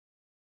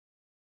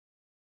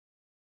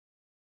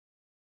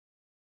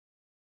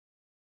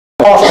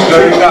After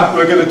doing that,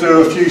 we're going to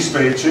do a few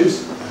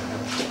speeches.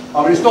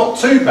 I mean, it's not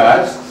too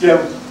bad. Yeah,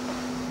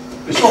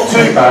 it's not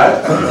too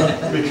bad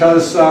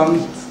because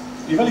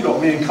you've only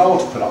got me and Carl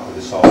to put up with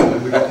this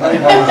island. We've got no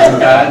mums and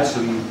dads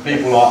and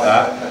people like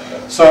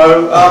that.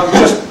 So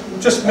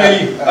just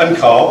me and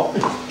Carl.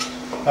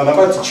 And I've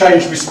had to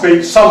change my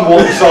speech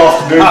somewhat this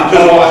afternoon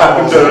because of what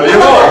happened earlier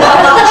on.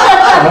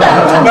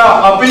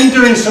 Now, I've been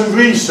doing some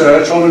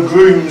research on a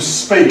Grooms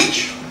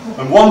Speech,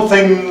 and one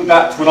thing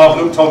that when I've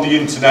looked on the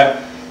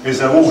internet is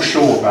they're all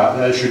sure about.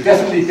 There should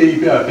definitely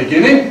be a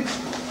beginning,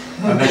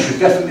 and there should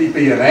definitely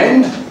be an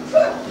end,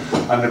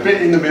 and the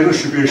bit in the middle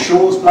should be as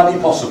short as bloody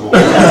possible.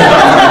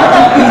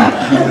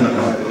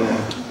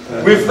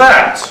 With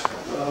that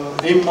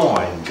in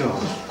mind,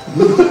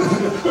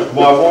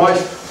 my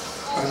wife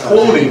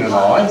Pauline and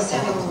I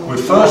would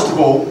first of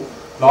all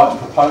like to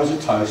propose a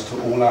toast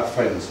to all our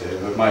friends here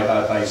who have made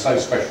our day so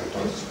special to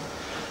us.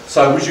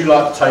 So would you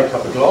like to take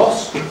up a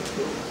glass?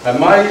 And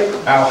may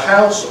our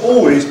house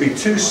always be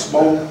too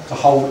small to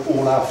hold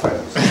all our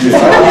friends.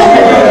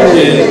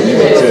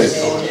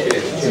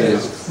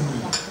 Cheers.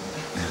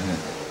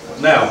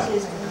 Now,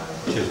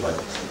 cheers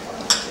mate.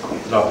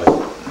 Lovely.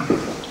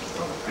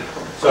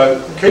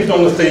 So keeping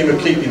on the theme of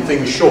keeping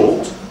things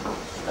short,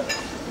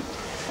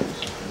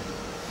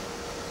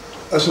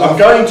 I'm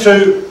going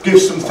to give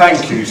some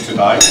thank yous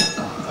today,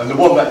 and the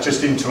one that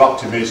just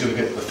interrupted me is going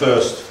to get the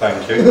first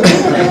thank you.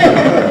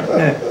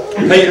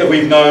 Peter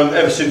we've known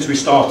ever since we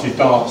started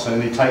dancing,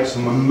 and he takes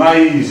some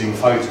amazing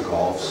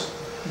photographs,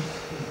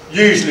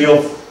 usually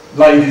of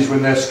ladies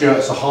when their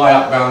skirts are high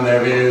up round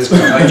their ears.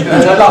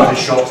 They're lovely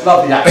shots,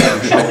 lovely action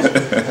shots.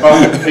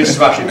 But he's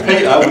smashing.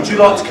 Peter, would you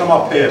like to come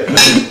up here,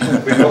 please?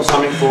 We've got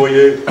something for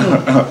you,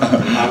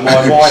 and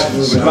my wife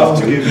would love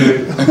to give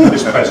you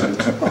this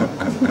present.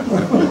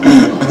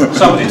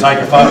 Somebody take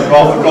a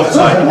photograph, for God's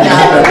sake.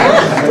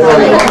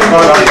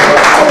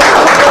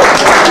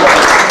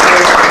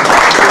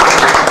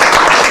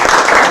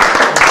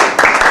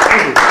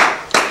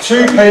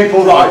 Two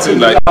people that I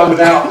couldn't have done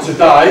without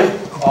today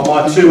are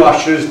my two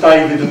ushers,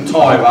 David and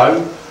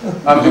Tyrone.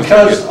 And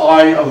because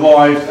I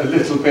arrived a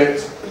little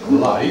bit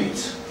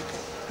late,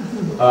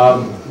 and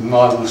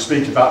I will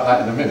speak about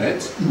that in a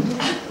minute.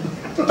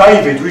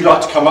 David, would you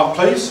like to come up,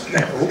 please?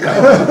 Thank you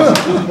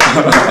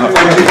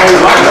very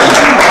much.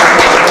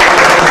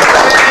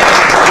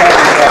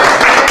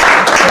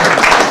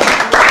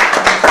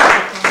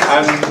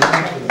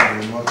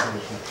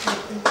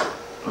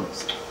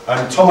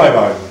 And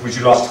Tyrone, would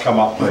you like to come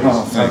up, please?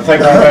 Oh,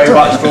 thank you very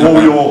much for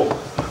all your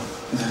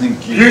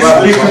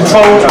beautifully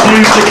controlled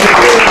music.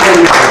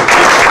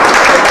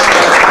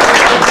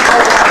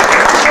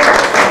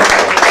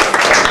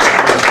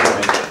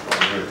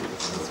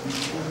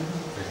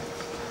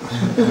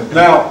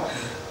 Now,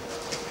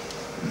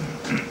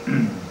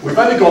 we've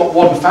only got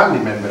one family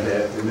member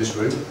here in this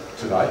room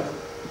today,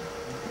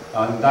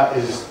 and that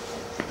is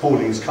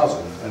Pauline's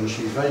cousin, and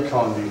she's very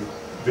kindly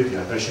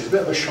videoed her. She's a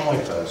bit of a shy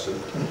person,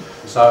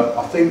 so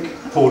I think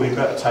Pauline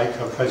better take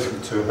her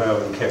present to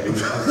her and Kevin.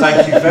 And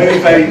thank you very,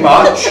 very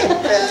much for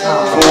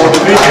the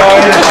video.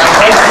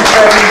 Thank you,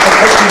 Kevin,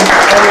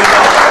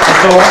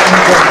 for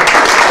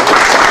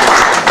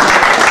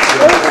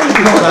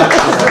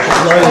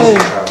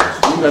putting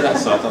go that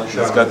side, don't you?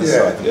 Let's go this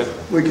side, yeah?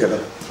 We get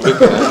it.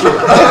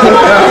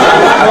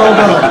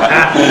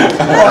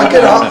 Right,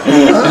 get up.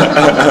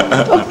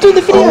 Oh, do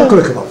the video. Oh, I've got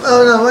to come up.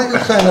 Oh, no, I ain't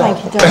saying that.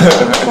 Thank you, darling.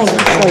 Thank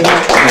you so much.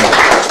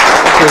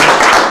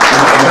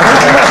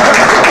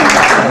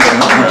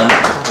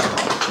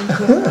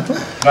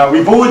 Now,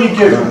 we've already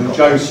given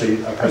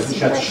Josie a present.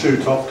 She had to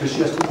shoot off because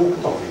she has to walk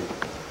a doggy.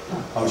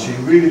 She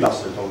really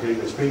loves her doggy.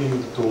 It's been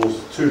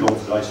indoors too long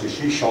today, so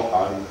she shot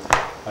home.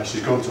 And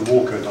she's gone to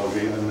walk her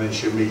doggy, and then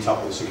she'll meet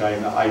up with us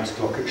again at 8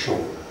 o'clock at Shaw.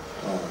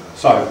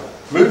 So,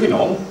 moving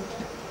on,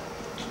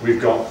 we've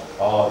got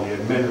I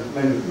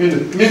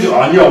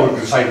knew I was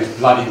going to say this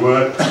bloody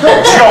word,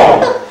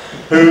 John,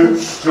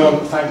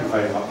 John, thank you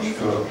very much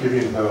for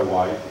giving her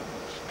away.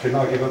 Can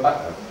I give her back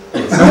now?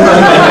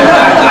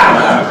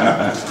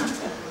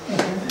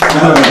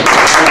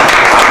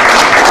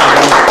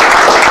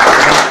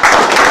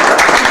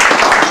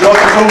 John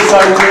is also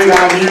doing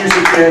our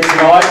music here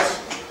tonight.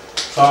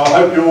 So I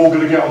hope you're all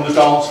going to get on the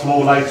dance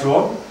floor later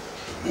on.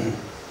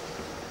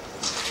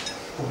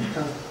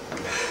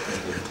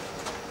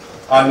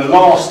 And the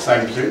last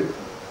thank you,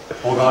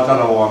 although I don't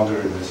know why I'm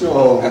doing this.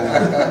 Oh. I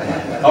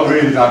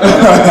really don't know.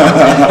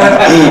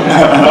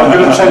 I'm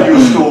going to tell you a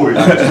story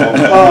later on.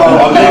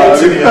 I'll leave it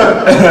to the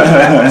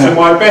end. To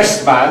my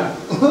best man.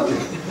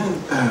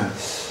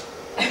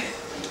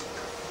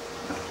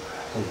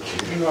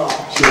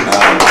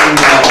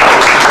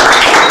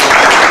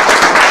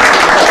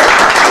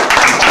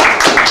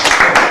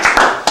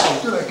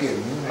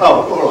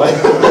 Oh, all right.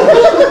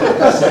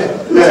 That's it.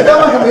 Yeah.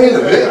 Don't make them hear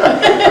the bit.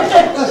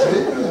 That's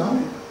it.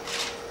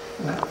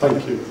 Yeah. Thank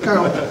you. Go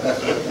on.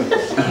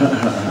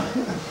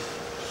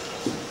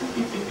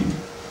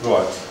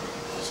 Right.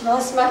 Shall I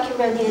smack him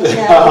around the head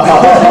now?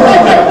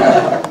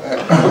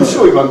 I'm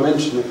sure he won't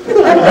mention it.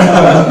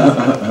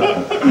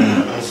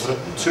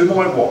 to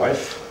my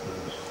wife,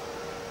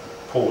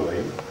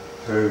 Pauline,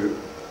 who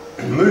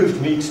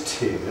moved me to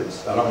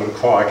tears, and I'm going to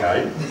cry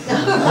again,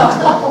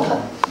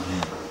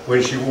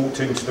 when she walked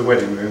into the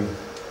wedding room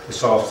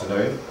this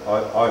afternoon.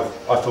 I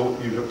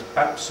thought you looked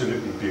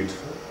absolutely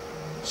beautiful,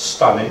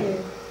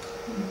 stunning,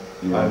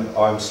 and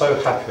I'm so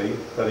happy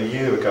that a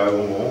year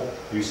ago or more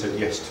you said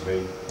yes to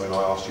me when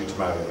I asked you to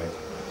marry me.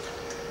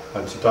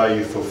 And today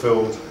you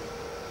fulfilled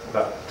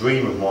that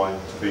dream of mine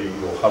to be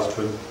your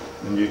husband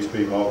and you to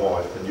be my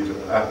wife, and you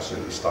look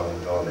absolutely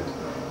stunning, darling.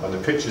 And the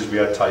pictures we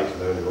had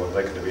taken earlier on,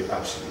 they're going to be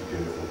absolutely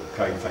beautiful.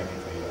 Okay, thank you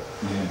for that.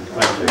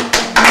 Thank you.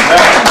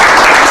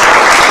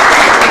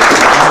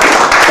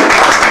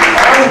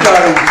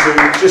 I'm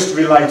going to just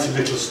relate a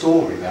little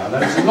story now.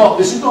 This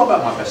is not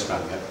about my best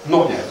man yet,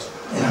 not yet.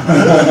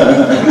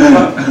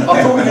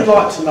 I thought you'd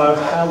like to know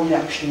how we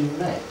actually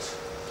met,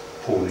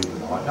 Pauline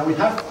and I. Now we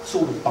have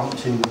sort of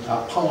bumped in,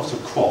 our paths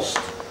have crossed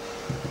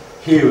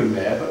here and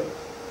there, but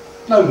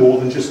no more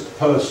than just a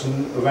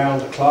person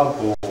around a club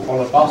or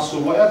on a bus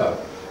or whatever.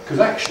 Because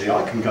actually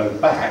I can go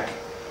back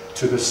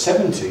to the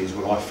 70s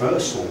when I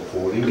first saw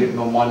Pauline getting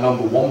on my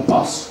 #1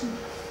 bus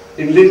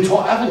in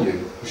Lintott Avenue,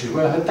 which is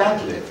where her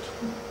dad lived.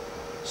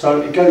 So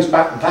it goes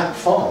back that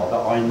far that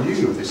I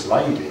knew of this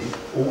lady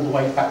all the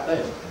way back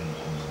then.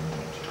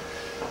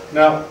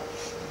 Now,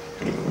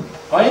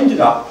 I ended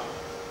up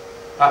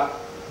at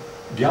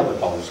the other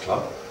bowls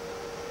club,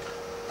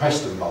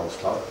 Preston Bowls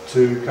Club,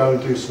 to go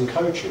and do some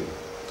coaching.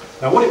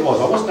 Now what it was,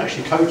 I wasn't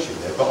actually coaching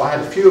there, but I had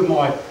a few of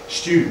my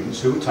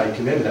students who were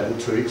taking their level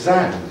 2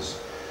 exams.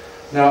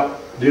 Now,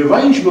 the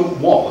arrangement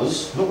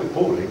was, not with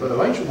Pauline, but the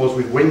arrangement was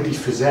with Wendy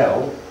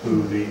Fizzell,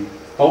 who the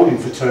bowling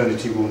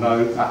fraternity will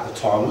know at the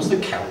time was the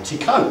county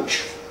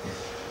coach.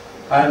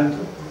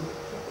 And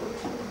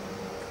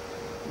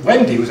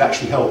Wendy was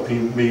actually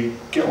helping me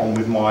get on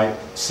with my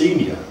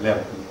senior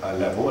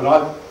level, and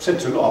I said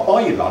to her, look, I'll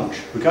buy you lunch,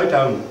 we'll go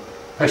down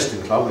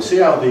Preston Club, we'll see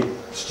how the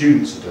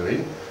students are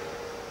doing,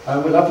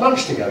 and we'll have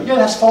lunch together. Yeah,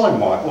 that's fine,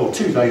 Mike. Well,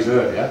 2 days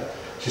earlier,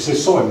 she says,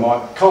 sorry,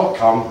 Mike, can't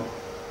come.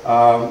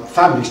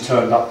 Family's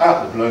turned up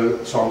out of the blue,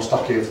 so I'm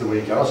stuck here for the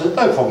weekend. I said,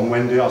 no problem,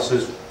 Wendy. I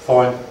says,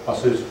 fine. I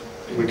says,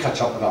 we'll catch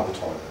up another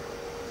time.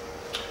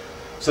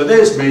 So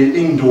there's me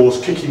indoors,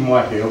 kicking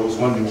my heels,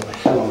 wondering what the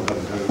hell I'm going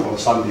to do on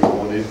Sunday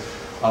morning.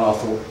 And I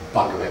thought,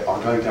 bugger it,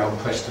 I'll go down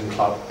Preston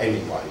Club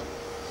anyway.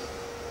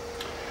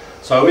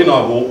 So in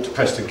I walked to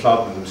Preston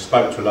Club and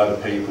spoke to a load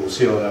of people,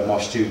 see how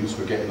my students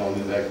were getting on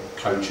in their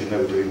coaching, they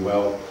were doing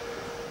well.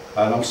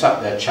 And I'm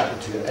sat there chatting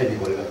to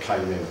anybody that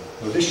came in.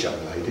 Well, this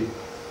young lady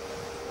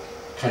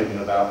came in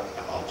about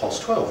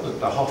 12:30,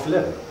 no,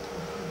 11:30.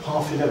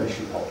 11:30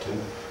 she popped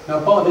in. Now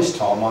by this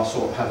time I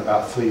sort of had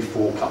about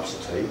 3-4 cups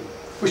of tea,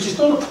 which is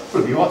not a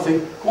problem. You might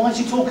think, why is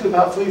he talking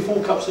about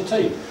 3-4 cups of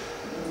tea?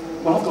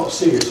 Well, I've got a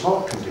serious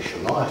heart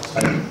condition. I have to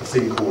take a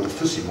thing called a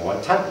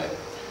fusimide tablet.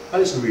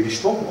 And it's a really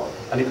strong one,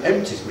 and it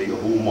empties me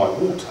of all my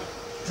water.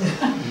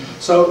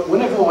 So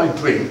whenever I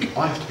drink,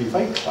 I have to be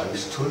very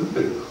close to a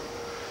loo,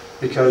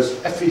 because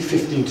every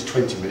 15 to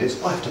 20 minutes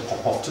I have to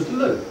pop off to the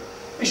loo.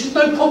 Which is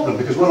no problem,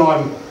 because when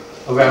I'm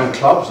around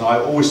clubs and I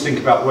always think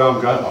about where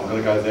I'm going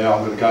to go there,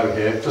 I'm going to go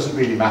here, it doesn't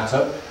really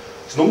matter.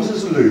 As long as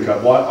there's a loo go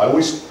by, I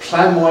always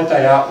plan my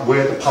day out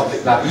where the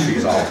public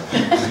lavatories are.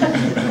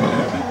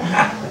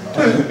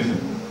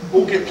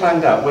 All get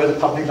planned out where the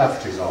public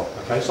lavatories are.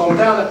 Okay, so I'm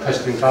down at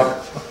Preston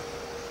Club.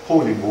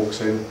 Pauline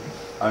walks in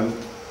and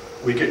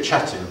we get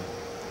chatting.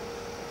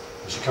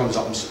 She comes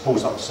up and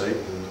pulls up a seat,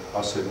 and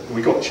I said,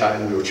 we got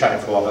chatting, we were chatting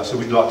for a while. I said,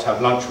 would you like to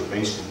have lunch with me?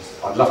 She said,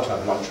 I'd love to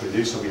have lunch with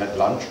you, so we had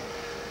lunch.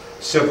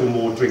 Several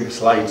more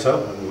drinks later,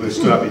 and we were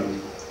still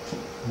having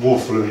more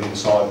fluid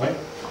inside me.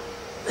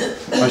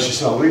 And she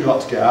said, I'd really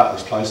like to get out of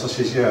this place. I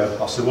said, yeah.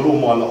 I said, well, all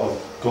my lot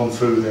have gone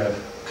through their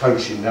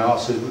coaching now. I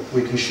said,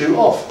 we can shoot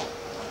off.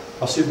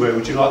 I said, where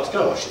would you like to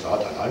go? She said, I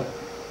don't know.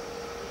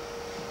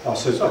 I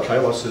said, okay,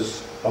 well, I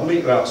says, I'll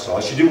meet you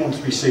outside. She didn't want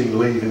to be seen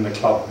leaving the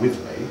club with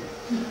me,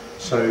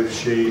 so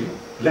she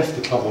left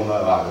the club on her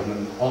own,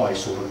 and I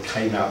sort of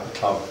came out the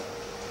club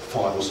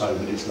 5 or so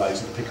minutes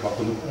later to pick her up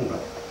on the corner.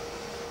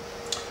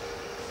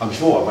 And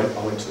before I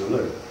went to the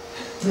loo.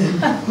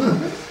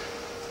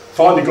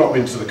 Finally got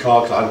into the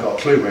car because I hadn't got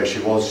a clue where she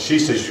was. She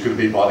said she was going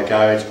to be by the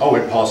garage. I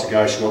went past the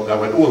garage, I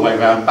went all the way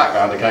around, back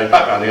round again,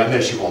 and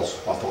there she was.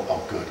 I thought,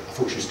 oh good, I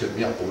thought she was stood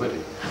me up already.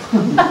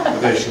 But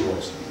there she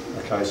was.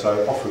 Okay,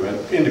 so off we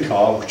went, in the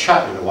car, we're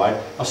chatting away.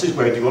 I said,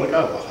 where do you want to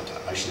go? Well, I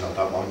don't know, she said, I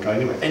don't mind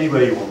going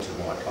anywhere you want to,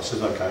 Mike. I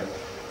said, okay.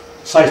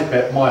 Safe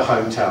bet, my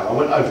hometown. I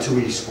went over to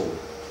Eastbourne.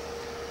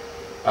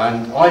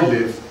 And I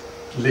lived,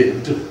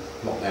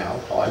 not now,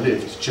 but I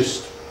lived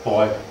just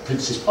by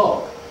Prince's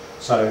Park.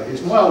 So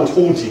it's my old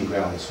haunting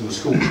grounds from the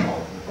school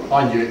time.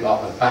 I knew it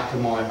like the back of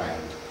my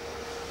hand.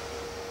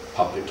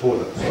 Public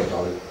toilets, sorry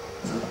darling.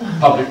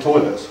 Public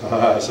toilets.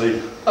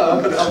 See,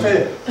 I've got it up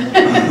here.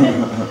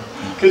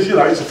 Because, you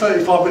know, it's a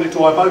 35-minute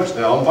drive over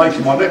now. I'm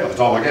breaking my neck by the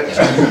time I get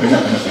there.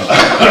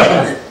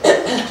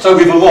 So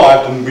we've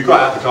arrived and we got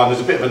out of the car, and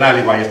there's a bit of an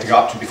alleyway you have to go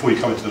up to before you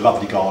come into the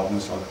lovely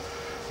gardens. So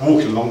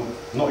walking along,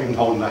 not even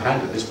holding her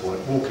hand at this point,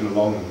 walking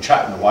along and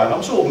chatting away, and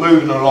I'm sort of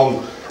moving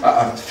along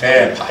at a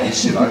fair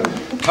pace, you know.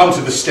 Come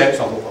to the steps,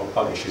 I thought, well,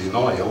 bugger, she's in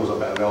high heels, I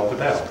better help her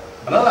down.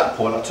 And at that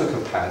point, I took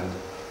her hand,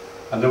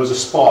 and there was a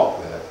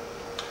spark there,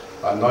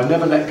 and I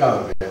never let go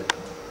of it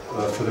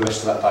for the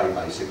rest of that day,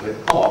 basically,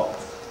 apart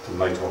from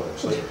later on,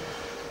 obviously.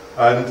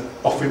 And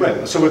off we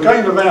went. So we're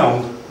going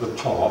around the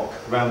park,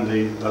 around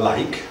the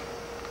lake,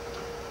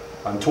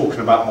 and talking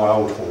about my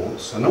old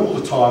haunts, and all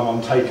the time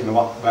I'm taking them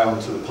up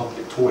round to the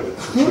public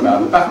toilets, which are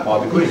around the back by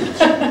the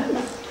Greens.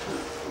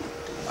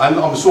 And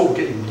I'm sort of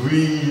getting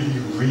really,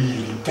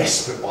 really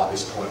desperate by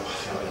this point.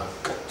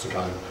 I've got to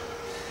go.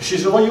 She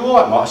said, "Are you all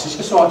right, Mark?" I said,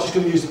 "Yes, I'm just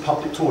going to use the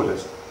public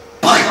toilets."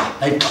 Bugger!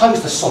 They've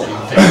closed the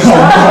sodding thing.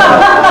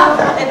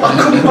 I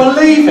couldn't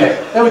believe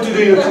it. They were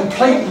doing a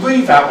complete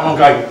revamp, and I'm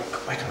going,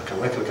 where can I go,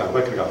 where can I go,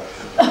 where can I go?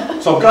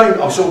 So I'm going,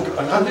 I'm sort of,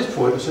 and at this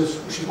point, it says,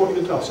 "She's what are you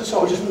going to do?" I said, "So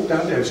I'll just walk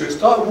down there." So it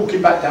started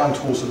walking back down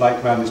towards the lake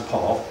around this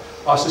path.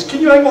 I says,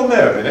 "Can you hang on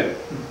there a minute?"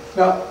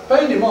 Now,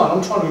 bearing in mind,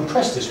 I'm trying to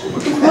impress this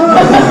woman.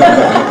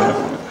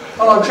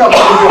 And I jumped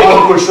in behind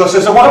the bush, and I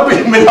says, "I won't be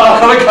a minute,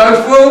 I've got to go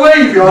for a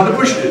wee behind the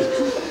bushes."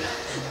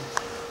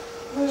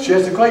 She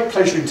has the great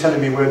pleasure in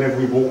telling me whenever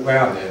we walk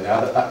round there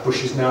now that that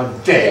bush is now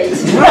dead.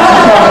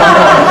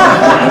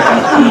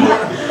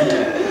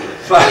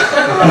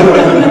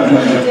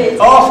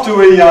 After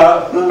we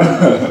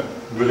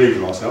relieved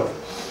myself,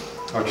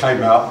 I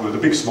came out with a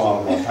big smile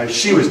on my face.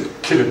 She was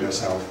killing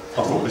herself.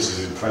 I thought, this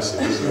is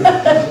impressive, isn't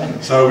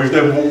it? So we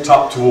then walked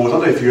up towards, I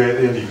don't know if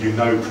any of you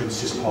know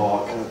Princess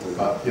Park,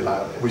 but you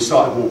know, we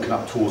started walking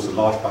up towards the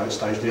lifeboat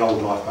station, the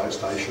old lifeboat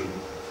station.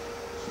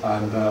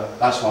 And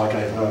that's why I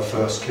gave her a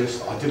first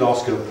kiss. I did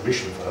ask her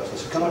permission first. I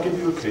said, "Can I give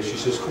you a kiss?" She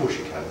says, "Of course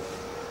you can."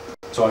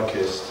 So I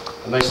kissed.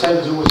 And they say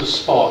there's always a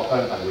spark,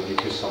 don't they, when you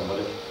kiss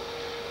somebody?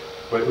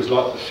 But it was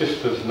like the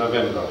 5th of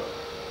November.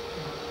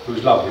 It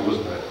was lovely,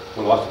 wasn't it?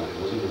 Well, I thought it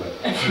was, anyway.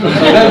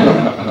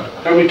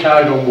 Then we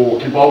carried on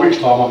walking, by which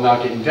time I'm now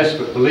getting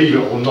desperate, believe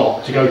it or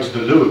not, to go to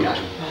the loo again.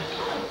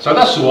 So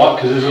that's all right,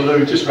 because there's a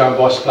loo just round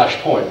by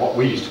Splash Point, what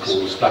we used to call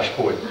the Splash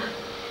Point.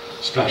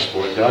 Splash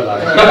Point, I know.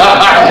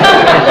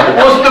 It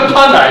wasn't a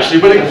pun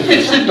actually, but it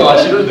fits in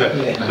nicely, doesn't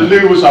it? The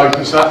loo was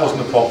open, so that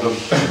wasn't a problem.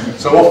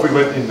 So off we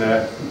went in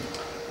there,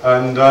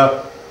 and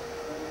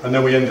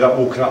then we ended up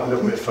walking up a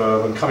little bit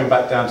further and coming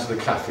back down to the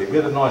cafe. We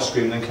had an ice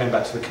cream and then came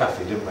back to the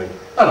cafe, didn't we?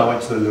 And I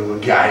went to the loo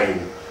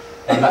again.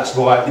 And that's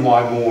my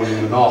morning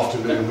and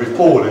afternoon with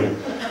Pauline,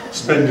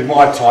 spending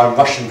my time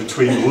rushing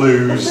between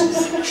loos.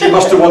 She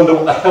must have wondered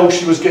what the hell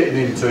she was getting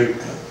into,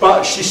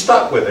 but she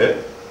stuck with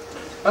it.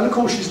 And of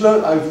course she's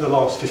learnt over the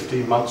last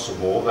 15 months or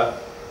more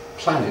that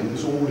planning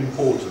is all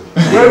important.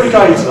 Where are we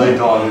going today,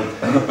 darling?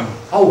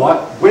 All right,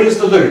 where's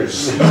the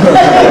loos?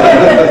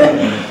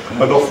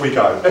 And off we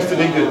go.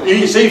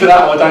 It's either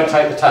that or I don't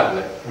take the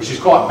tablet, which is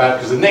quite bad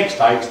because the next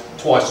day it's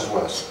twice as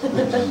worse.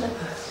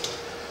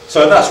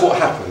 So that's what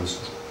happens.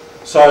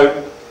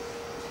 So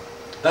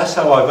that's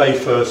how I very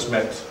first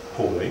met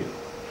Pauline,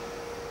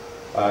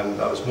 and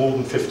that was more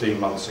than 15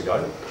 months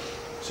ago.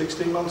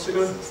 16 months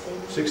ago?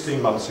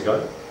 16 months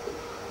ago.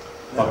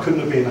 I couldn't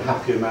have been a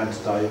happier man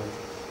today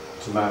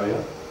to marry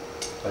her.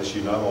 As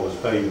you know, I was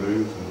very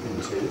moved and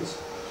in tears,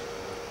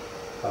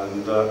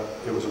 and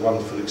it was a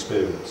wonderful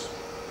experience.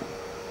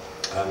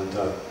 And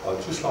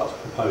I'd just like to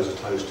propose a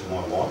toast to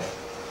my wife,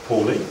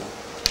 Pauline.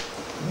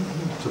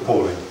 To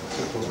Pauline.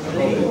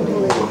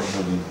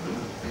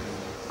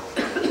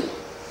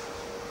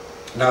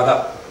 Now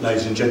that,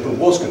 ladies and gentlemen,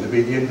 was going to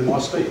be the end of my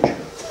speech.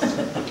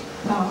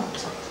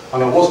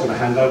 And I was going to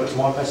hand over to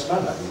my best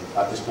man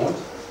at this point.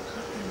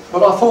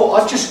 But I thought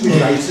I'd just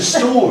relate the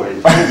story.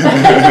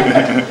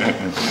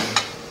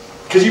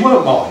 Because you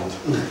won't mind.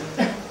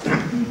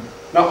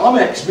 Now, I'm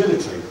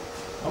ex-military.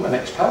 I'm an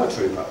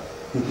ex-paratrooper.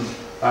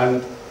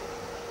 And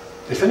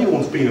if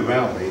anyone's been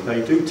around me,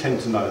 they do tend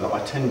to know that I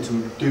tend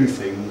to do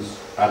things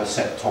at a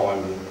set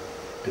time and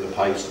in a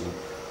pace.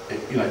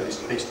 And you know,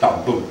 it's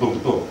done. Boom, boom,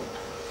 boom.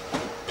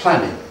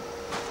 Planning.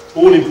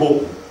 All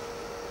important.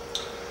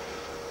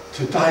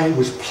 Today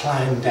was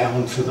planned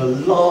down to the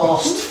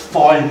last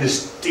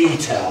finest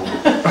detail.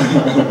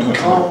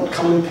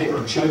 Come and pick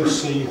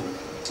Josie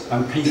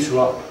and Peter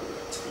up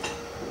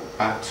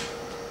at,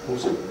 what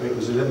was it? It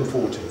was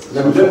 11:40.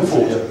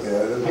 11:40.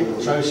 Yeah, pick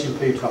Josie and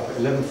Peter up at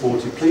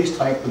 11:40. Please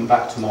take them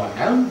back to my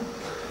home,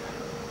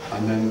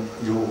 and then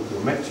you're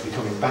meant to be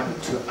coming back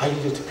to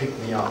Ada to pick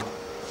me up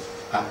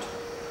at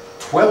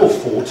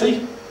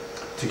 12:40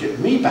 to get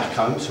me back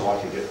home so I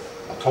can get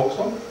my togs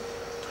on.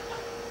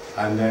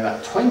 And then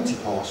at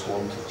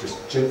 1:20 to just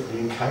gently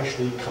and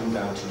casually come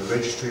down to the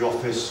registry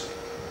office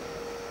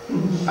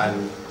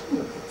and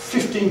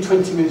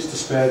 15-20 minutes to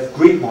spare,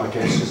 greet my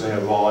guests as they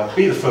arrive,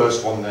 be the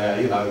first one there,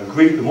 you know, and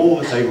greet them all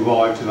as they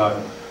arrived, you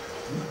know.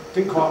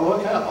 Didn't quite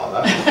work out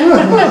like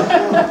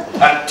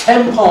that. At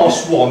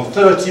 1:10,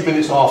 30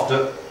 minutes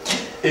after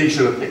he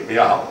should have picked me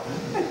up.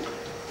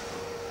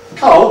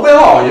 "Carl, where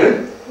are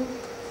you?"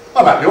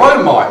 "I'm at your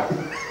home, mate."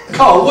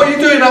 "Carl, what are you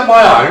doing at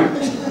my home?"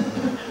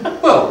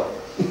 "Well,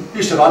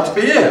 you said I had to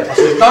be here." I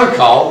said, "No,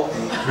 Carl,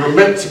 You were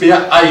meant to be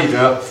at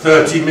Ada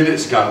 30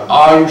 minutes ago.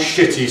 Oh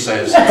shit, he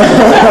says.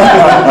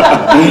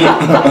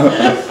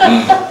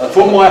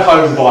 From my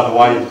home, by the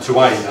way,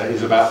 to Ada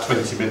is about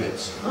 20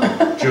 minutes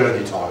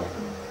journey time.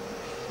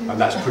 And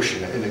that's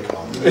pushing it, isn't it,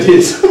 Carl? It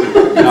is.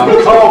 Now,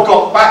 Carl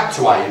got back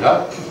to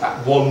Ada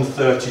at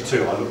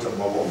 1:32. I looked at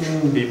my watch.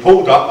 He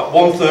pulled up at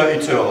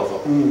 1:32. I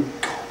thought,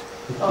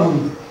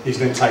 God. He's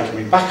then taken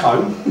me back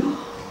home.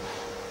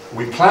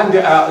 We planned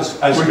it out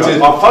as We go.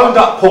 did. I phoned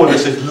up Paul and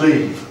said,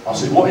 leave. I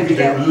said, what if you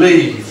do?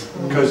 Leave.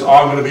 Because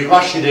I'm going to be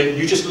rushing in.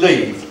 You just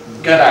leave.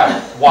 Get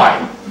out.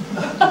 Why?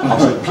 I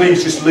said,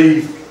 please just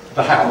leave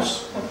the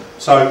house.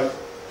 So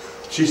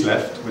she's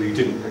left, but he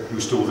didn't. He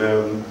was still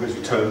there, and as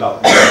we turned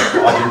up,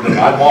 I didn't.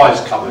 I had my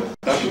eyes covered.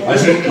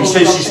 He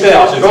says she's there.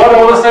 I said, I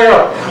don't want to stay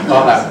up.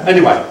 Like that.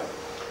 Anyway,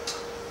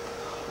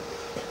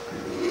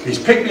 he's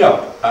picked me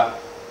up at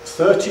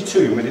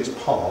 32 minutes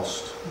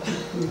past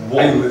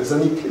 1. And there's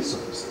only police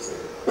officers there.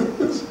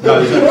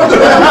 No, there's no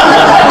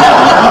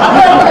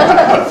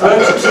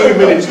 32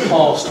 minutes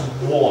past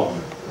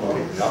 1.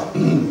 Picked me up.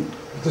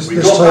 This We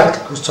got back.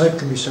 tape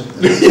can be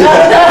something.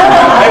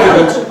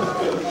 Evidence.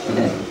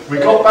 We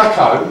got back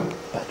home.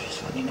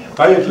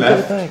 They had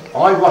left.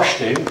 I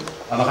rushed in,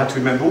 and I had to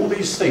remember all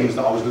these things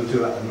that I was going to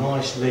do at a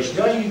nice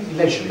leisurely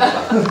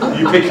play.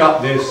 You pick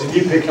up this, and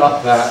you pick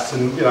up that,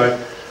 and you know,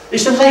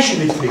 it's a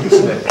leisurely thing,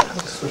 isn't it?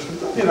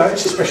 You know,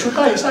 it's a special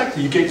day,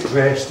 exactly. You get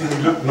dressed, and you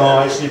look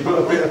nice, and you put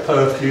a bit of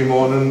perfume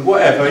on, and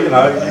whatever, you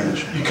know.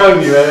 You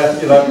comb your hair,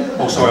 you know.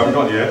 Oh, sorry, I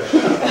haven't got your hair.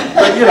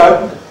 But you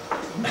know,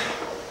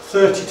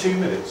 32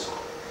 minutes.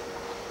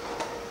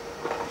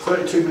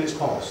 32 minutes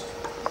past.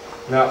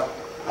 Now,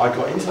 I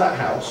got into that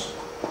house,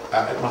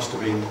 it must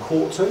have been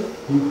 1:45.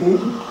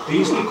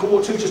 Easily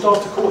 1:45, just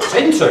after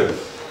 10 to.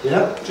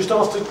 Yeah. Just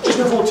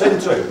before 10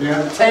 to.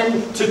 Yeah.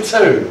 10 to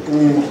 2.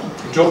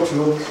 Job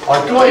to I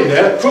got in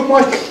there, put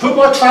my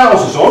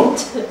trousers on,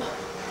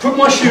 put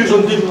my shoes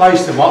on, didn't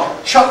lace them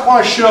up, chucked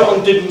my shirt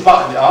on, didn't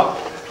button it up,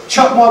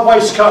 chucked my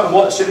waistcoat and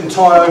what's it and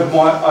tie over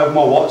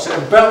my what's it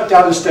and belted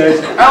down the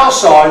stairs,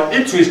 outside,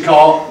 into his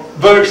car,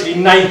 virtually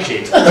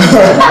naked.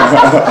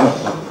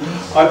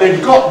 I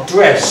then got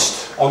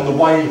dressed on the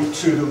way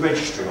to the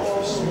registry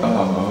office.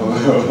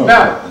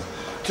 Now,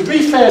 to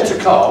be fair to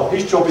Carl,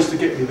 his job is to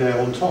get me there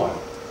on time.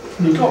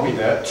 He got me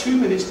there 2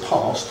 minutes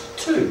past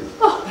 2.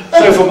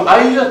 So from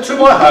Ada to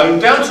my home,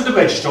 down to the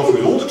registry office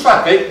with all the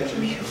traffic,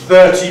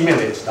 30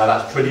 minutes. Now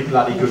that's pretty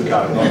bloody good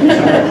going.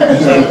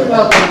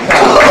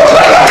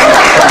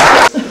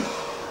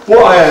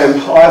 What I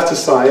have to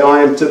say,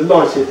 I am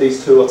delighted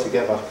these two are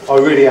together. I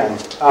really am.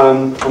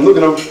 I'm not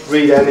going to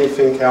read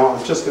anything out,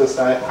 I'm just going to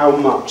say how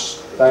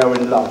much they are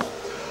in love.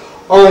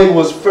 I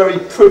was very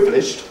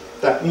privileged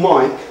that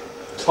Mike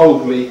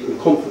told me in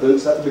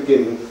confidence at the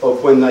beginning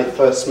of when they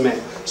first met.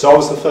 So I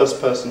was the first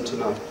person to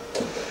know.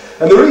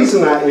 And the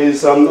reason that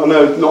is, I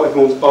know not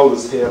everyone's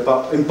bowlers here,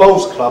 but in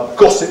Bowls Club,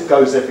 gossip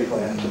goes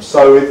everywhere.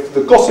 So if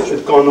the gossip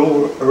had gone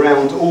all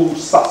around all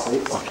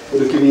Sussex, it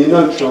would have given you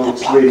no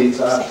chance really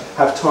to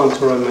have time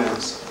to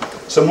romance.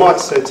 So Mike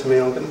said to me,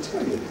 I'm going to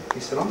tell you. He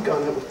said, I'm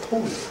going out with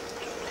Paul.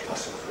 I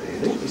said,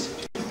 really? He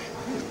said, yeah.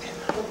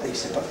 He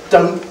said, but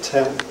don't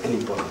tell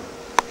anybody.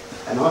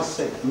 And I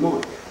said,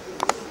 Mike,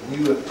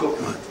 you have got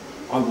me.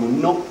 I will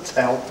not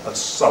tell a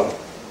soul.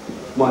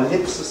 My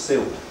lips are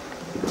sealed.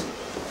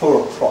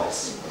 For a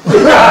price. I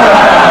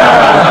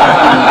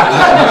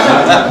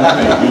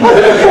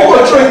bought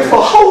a drink for a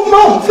whole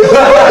month.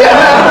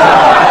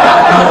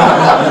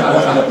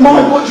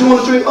 Mike, what do you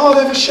want to drink? Oh,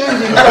 they have a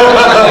shandy.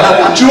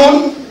 Do you want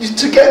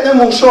to get them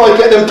or shall I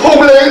get them?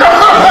 Pauline!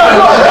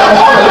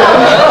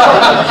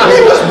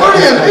 It was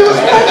brilliant. It was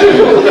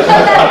magical.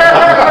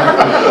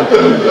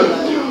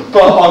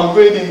 But I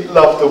really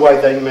love the way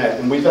they met,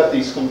 and we've had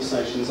these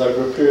conversations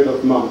over a period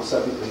of months,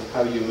 haven't we,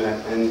 how you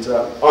met, and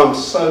I'm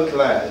so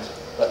glad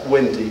that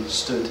Wendy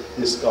stood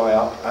this guy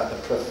up at the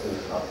Preston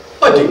Club.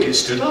 I didn't get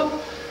stood up.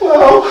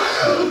 Well,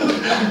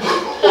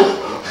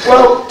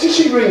 well, did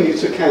she ring you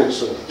to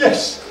cancel?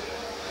 Yes.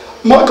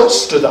 Mike got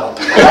stood up.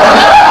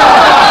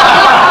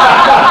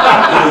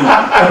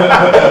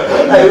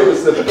 It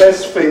was the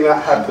best thing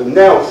that happened.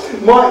 Now,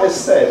 Mike has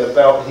said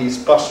about his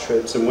bus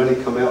trips and when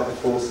he come out of the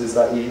forces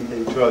that he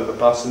drove a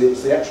bus, and it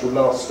was the actual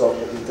last stop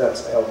at his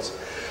dad's house.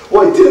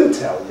 What he didn't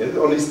tell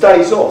you, on his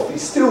days off, he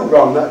still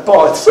run that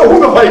bike all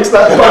the way to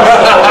that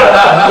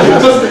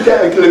bus just to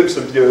get a glimpse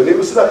of you. And it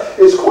was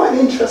quite an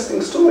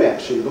interesting story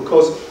actually,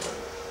 because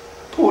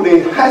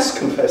Pauline has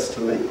confessed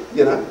to me,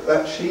 you know,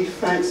 that she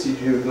fancied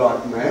you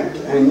like mad,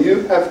 and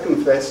you have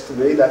confessed to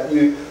me that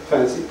you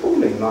fancy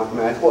Pauline like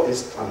mad, what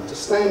is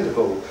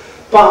understandable.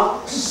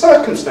 But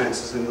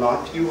circumstances in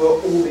life, you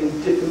were all in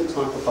different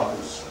type of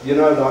boats. You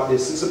know, like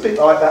this. It's a bit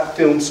like that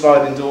film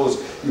Sliding Doors,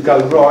 you go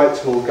right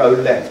or go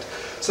left.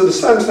 So the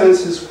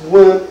circumstances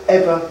weren't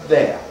ever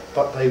there,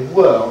 but they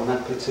were on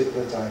that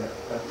particular day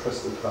at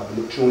Preston Club, and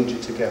it joined you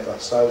together.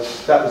 So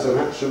that was an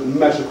absolute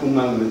magical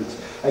moment,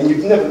 and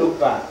you've never looked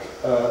back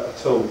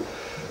at all.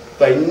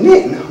 They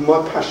then,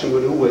 my passion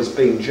would always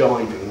been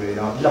jiving really.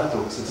 I loved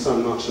dancing so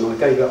much and I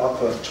gave it up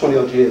for 20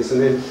 odd years,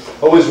 and then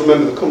I always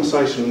remember the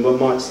conversation where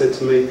Mike said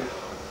to me,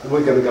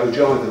 we're going to go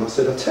jiving. I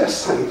said, I tell you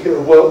something,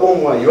 it'll work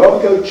one way. You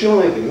either go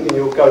jiving and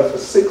you'll go for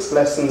 6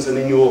 lessons and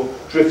then you'll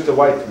drift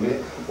away from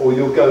it, or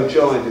you'll go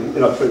jiving,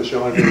 French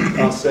jiving,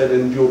 I said,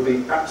 and you'll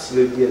be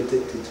absolutely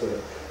addicted to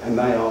it. And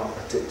they are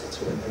addicted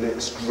to it, and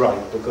it's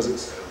great because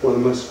it's one of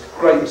the most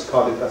greatest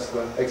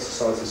cardiovascular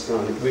exercises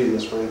going. It really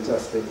is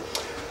fantastic.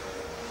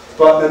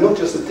 But they're not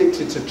just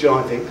addicted to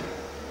jiving,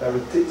 they're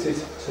addicted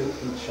to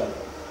each other.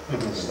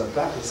 So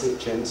that is it,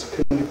 gents.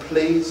 Can you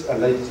please,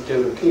 and ladies and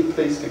gentlemen, can you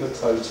please give a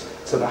toast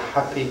to the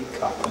happy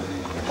couple?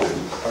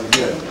 Thank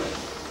you.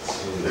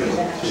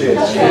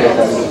 Cheers.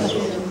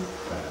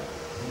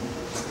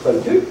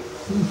 Thank you.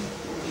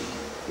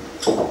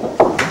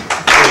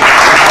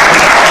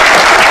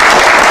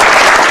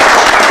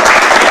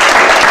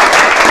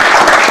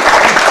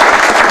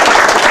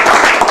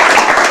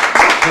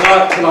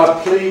 Can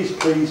I please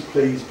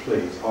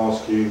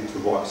ask you to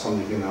write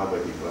something in our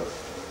wedding book?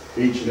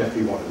 Each and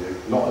every one of you,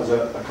 not as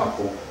a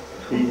couple,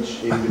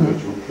 each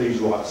individual, please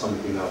write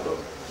something in our book.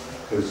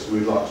 Because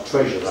we'd like to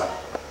treasure that.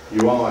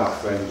 You are our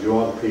friends, you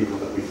are the people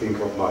that we think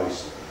of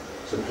most.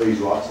 So please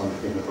write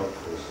something in the book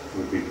for us.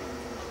 We'd be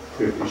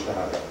privileged to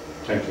have it.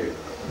 Thank you.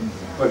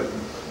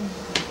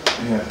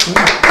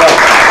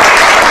 Yeah.